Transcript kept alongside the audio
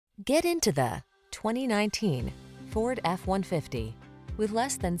Get into the 2019 Ford F-150. With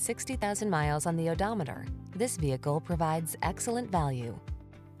less than 60,000 miles on the odometer, this vehicle provides excellent value.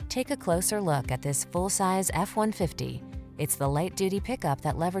 Take a closer look at this full-size F-150. It's the light-duty pickup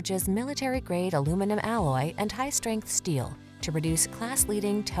that leverages military-grade aluminum alloy and high-strength steel to produce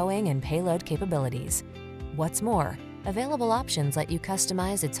class-leading towing and payload capabilities. What's more, available options let you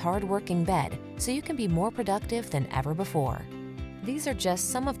customize its hard-working bed so you can be more productive than ever before. These are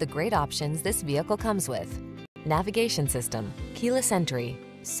just some of the great options this vehicle comes with: navigation system, keyless entry,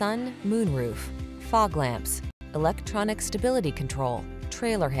 sun, moonroof, fog lamps, electronic stability control,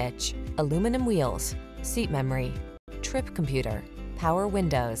 trailer hitch, aluminum wheels, seat memory, trip computer, power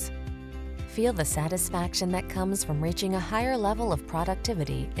windows. Feel the satisfaction that comes from reaching a higher level of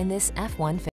productivity in this F-150.